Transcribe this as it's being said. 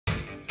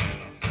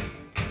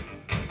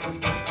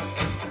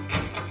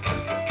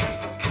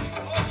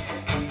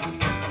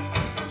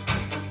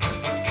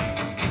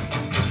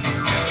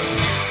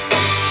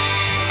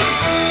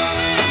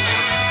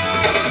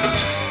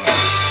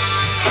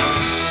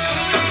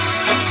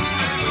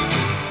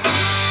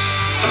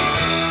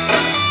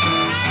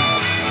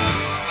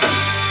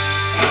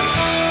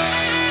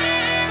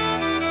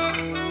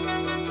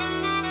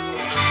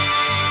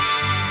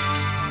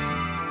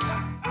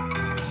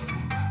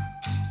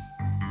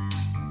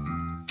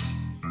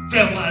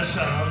There was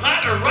a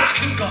lot of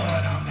rocking going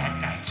on that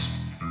night.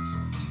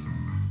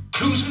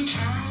 Cruising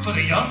time for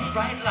the young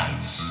bright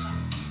lights.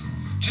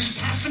 Just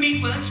past the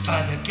meatworks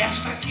by the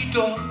gas factory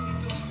door.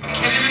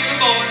 Kevin and the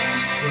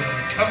boys were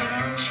coming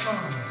on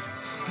strong.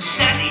 The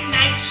Saturday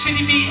night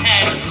city beat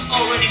had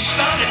already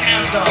started,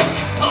 and the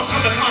pulse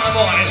of the corner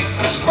boys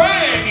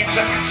sprang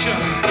into action.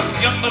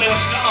 Young Billy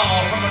watched it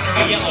all from under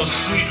a yellow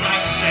street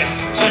light and said,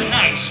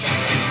 tonight,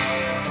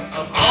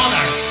 of all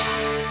nights,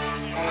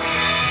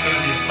 it's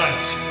gonna be a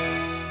fight.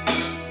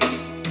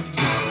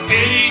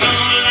 Billy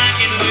don't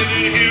like it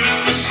living here in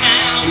this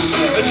town.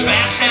 The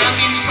traps have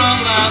been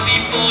sprung out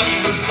before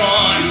he was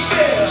born.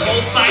 The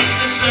whole vice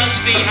and dust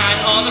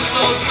behind all the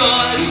closed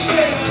doors.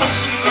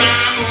 Custom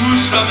grime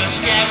ooze from the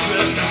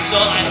scabrous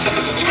swords.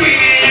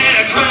 Screaming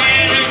and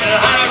crying in the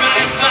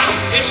high-rise block.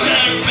 It's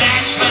a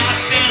rat trap,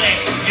 Billy.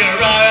 You're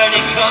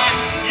already caught.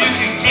 You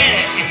can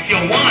get it if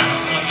you want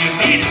it. All you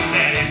need is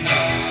that info.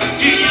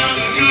 You're young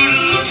and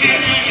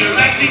good-looking and you're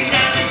acting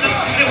talented.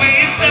 The way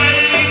you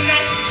started in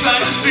that,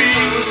 trying to see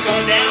what's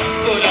going down.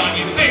 Put on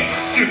your big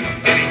suit,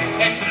 Billy,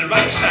 head to the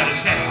right side of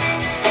town.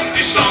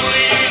 It's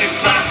only 8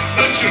 o'clock,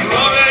 but you're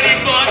already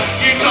bought.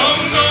 You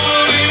don't know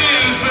what it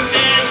is, but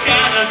there's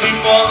gotta be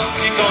more.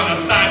 You're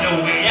gonna find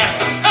a way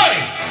out. Hey,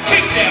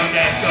 kick down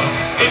that door.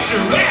 It's a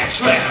rat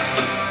trap.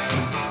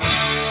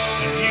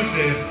 And you've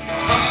been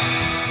caught.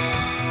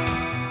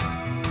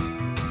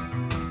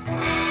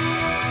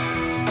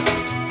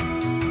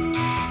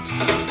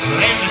 Well,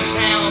 in the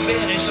sound,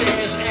 Billy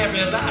says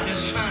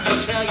everybody's trying to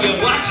tell you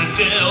what to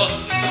do.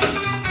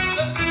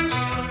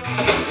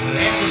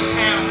 In this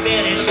town,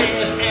 Billy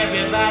says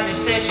everybody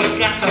says you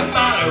got to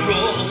follow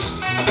rules.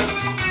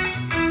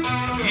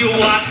 You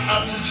walk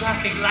up to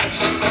traffic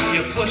lights,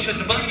 you push on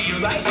the button to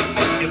your right,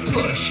 you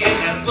push in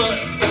that button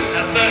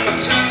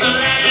turns the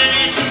light and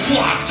it says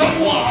walk, don't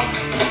walk,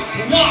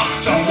 walk,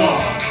 don't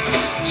walk,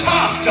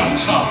 talk, don't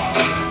talk,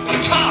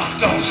 talk,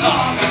 don't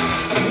talk,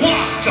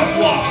 walk, don't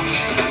walk,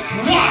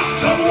 walk,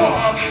 don't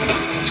walk,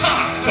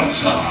 talk, don't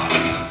talk,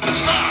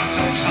 talk,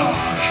 don't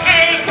talk.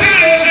 Hey,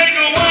 Billy, take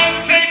a walk,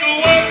 take a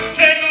walk,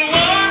 take a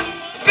walk.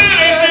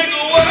 Billy, take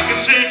a walk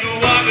and take a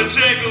walk and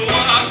take a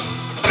walk.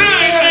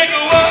 Billy, take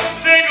a walk,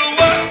 take a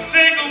walk,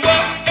 take a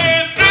walk.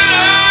 Hey,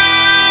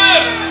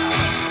 Billy,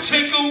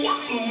 take a walk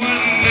with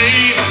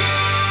me.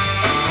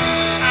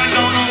 I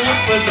don't know what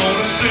we're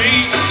gonna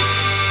see.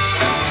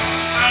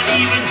 I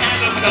even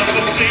have a cup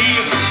of tea.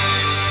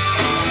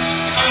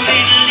 A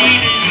little.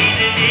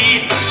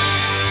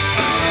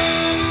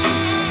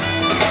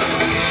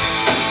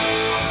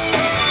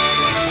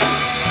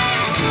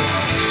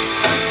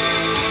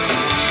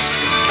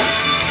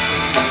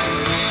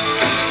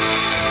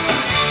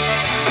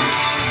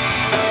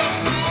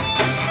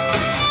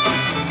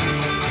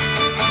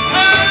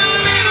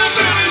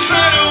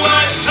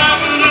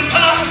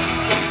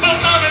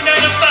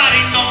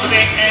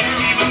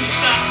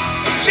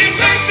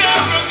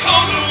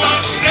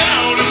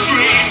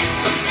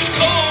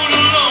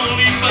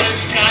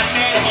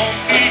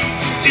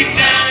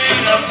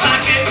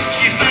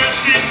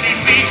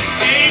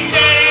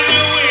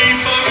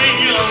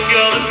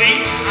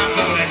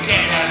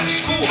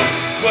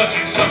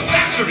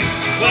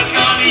 Work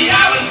all the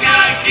hours,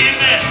 gotta give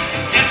it.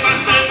 Get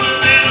myself a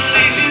little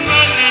lazy,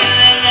 but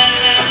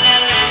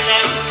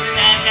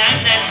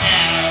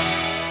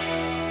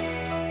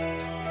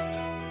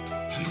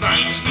Her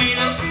mind's made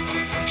up.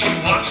 She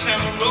walks down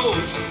the road,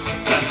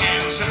 her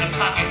hands in the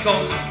pocket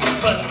coat,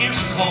 but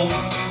against the cold.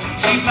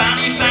 She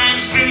finally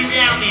finds Billy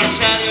down the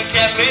Italian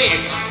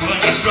cafe. When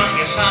he's drunk,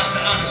 it's hard to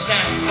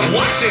understand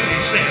what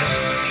Billy says.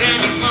 Then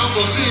he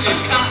mumbles in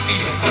his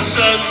coffee, and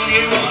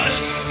suddenly it was,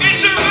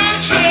 it's a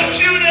rat trap,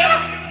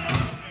 Judah!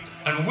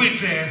 And we've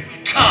been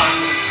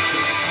caught.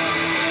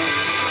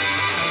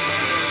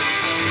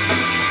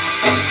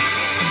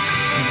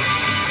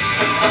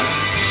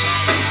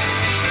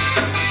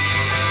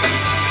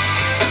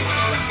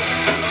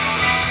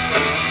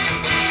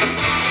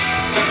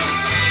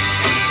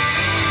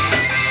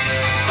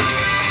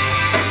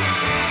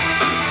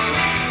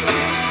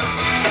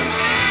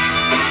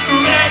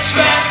 Rat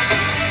trap,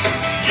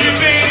 you've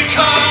been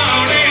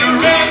caught in a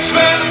rat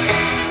trap.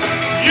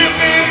 You've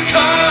been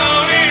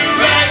caught in a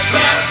rat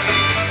trap.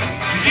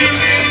 You've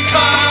been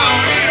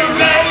caught in a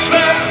rat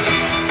trap.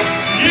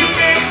 You've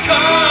been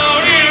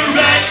caught in a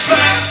rat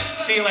trap.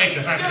 See you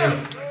later, thank you.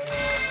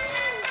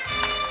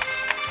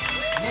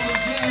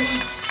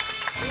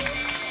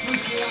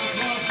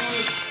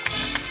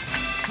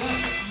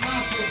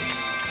 Marten,